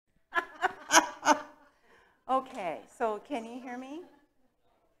Okay, so can you hear me?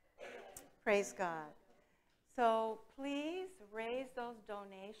 Praise God. So please raise those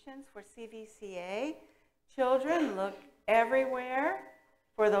donations for CVCA. Children, look everywhere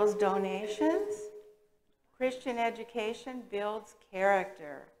for those donations. Christian education builds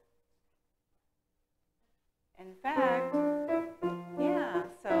character. In fact, yeah,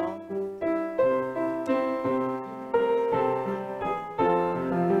 so.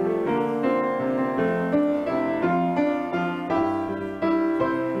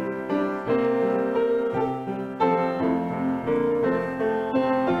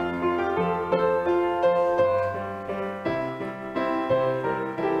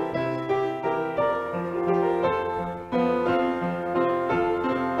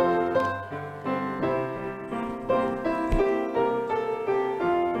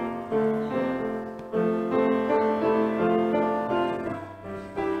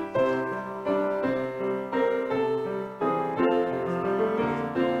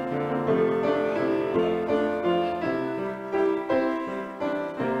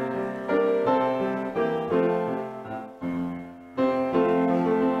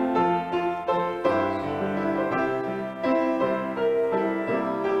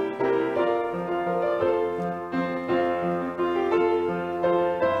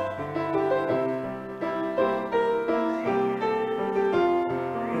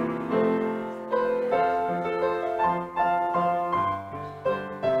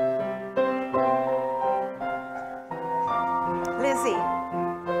 Lizzie.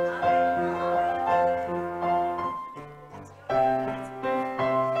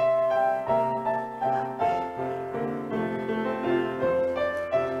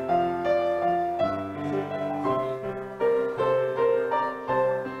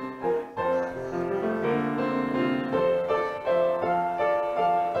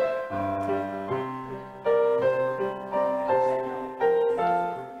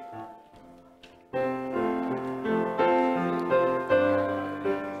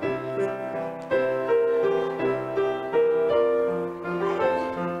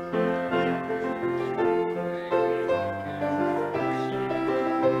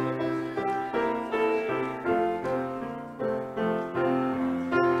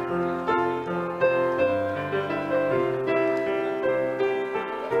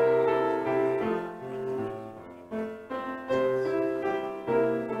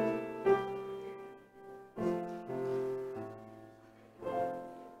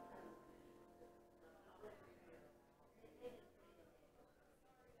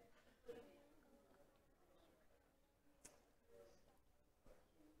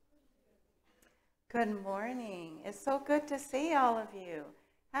 Good morning. It's so good to see all of you.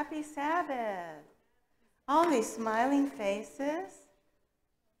 Happy Sabbath. All these smiling faces.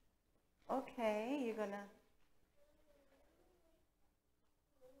 Okay, you're gonna.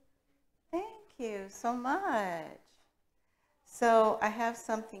 Thank you so much. So I have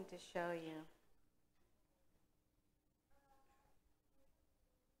something to show you.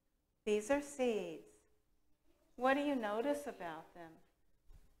 These are seeds. What do you notice about them?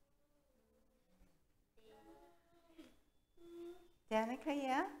 Danica,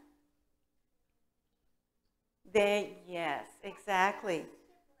 yeah? Yes, exactly.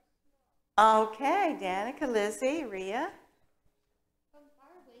 Okay, Danica, Lizzie, Rhea. From far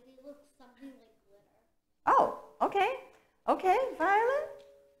away, they look something like glitter. Oh, okay. Okay, Violet?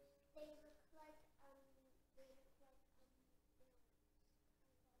 They look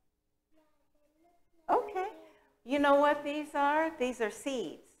like, Okay. You know what these are? These are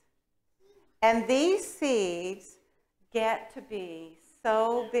seeds. And these seeds get to be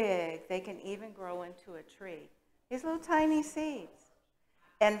so big, they can even grow into a tree. These little tiny seeds.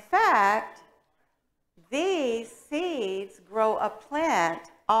 In fact, these seeds grow a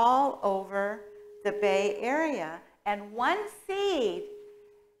plant all over the Bay Area. And one seed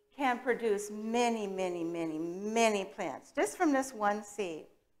can produce many, many, many, many plants just from this one seed.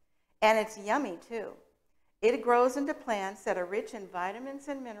 And it's yummy too. It grows into plants that are rich in vitamins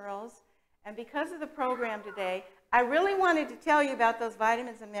and minerals. And because of the program today, I really wanted to tell you about those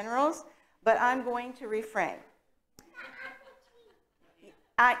vitamins and minerals, but I'm going to refrain.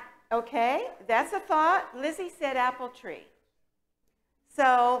 Okay, that's a thought. Lizzie said apple tree.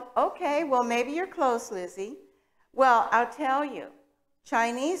 So, okay, well, maybe you're close, Lizzie. Well, I'll tell you,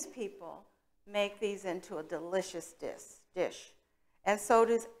 Chinese people make these into a delicious dish. And so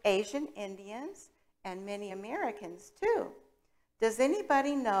does Asian Indians and many Americans, too. Does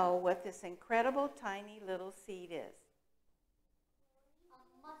anybody know what this incredible tiny little seed is?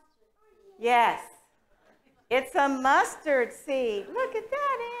 a mustard seed. Yes, it's a mustard seed. Look at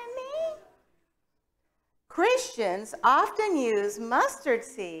that, Annie. Christians often use mustard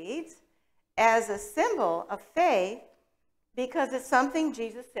seeds as a symbol of faith because it's something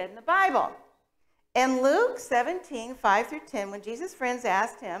Jesus said in the Bible. In Luke 17, 5 through 10, when Jesus' friends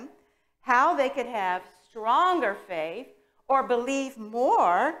asked him how they could have stronger faith or believe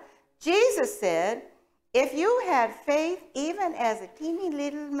more, Jesus said, if you had faith even as a teeny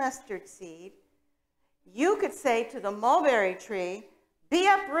little mustard seed, you could say to the mulberry tree, be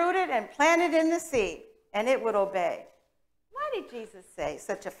uprooted and planted in the sea, and it would obey. Why did Jesus say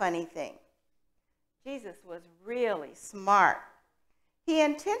such a funny thing? Jesus was really smart. He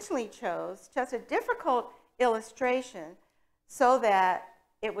intentionally chose such a difficult illustration so that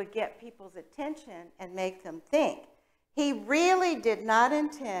it would get people's attention and make them think. He really did not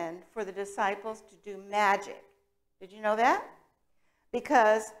intend for the disciples to do magic. Did you know that?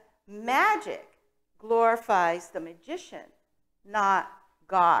 Because magic glorifies the magician, not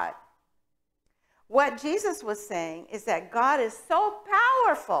God. What Jesus was saying is that God is so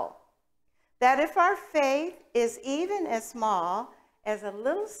powerful that if our faith is even as small as a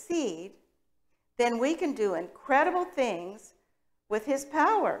little seed, then we can do incredible things with his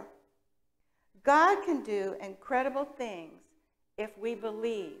power. God can do incredible things if we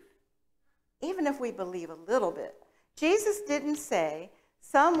believe, even if we believe a little bit. Jesus didn't say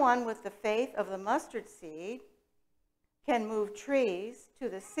someone with the faith of the mustard seed can move trees to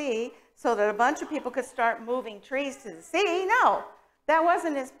the sea so that a bunch of people could start moving trees to the sea. No, that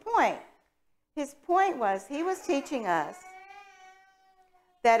wasn't his point. His point was he was teaching us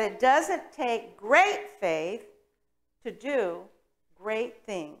that it doesn't take great faith to do great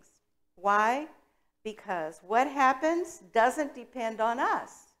things. Why? Because what happens doesn't depend on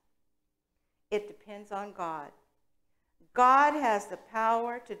us. It depends on God. God has the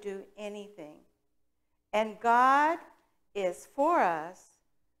power to do anything. And God is for us,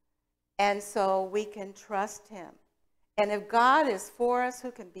 and so we can trust him. And if God is for us,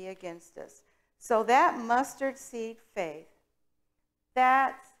 who can be against us? So that mustard seed faith,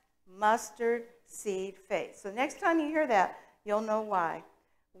 that's mustard seed faith. So next time you hear that, you'll know why.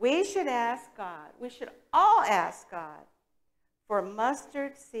 We should ask God, we should all ask God for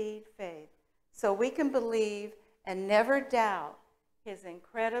mustard seed faith so we can believe and never doubt his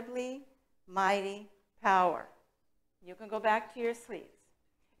incredibly mighty power. You can go back to your sleeps.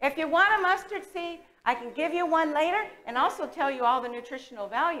 If you want a mustard seed, I can give you one later and also tell you all the nutritional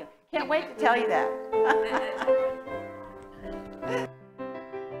value. Can't wait to tell you that.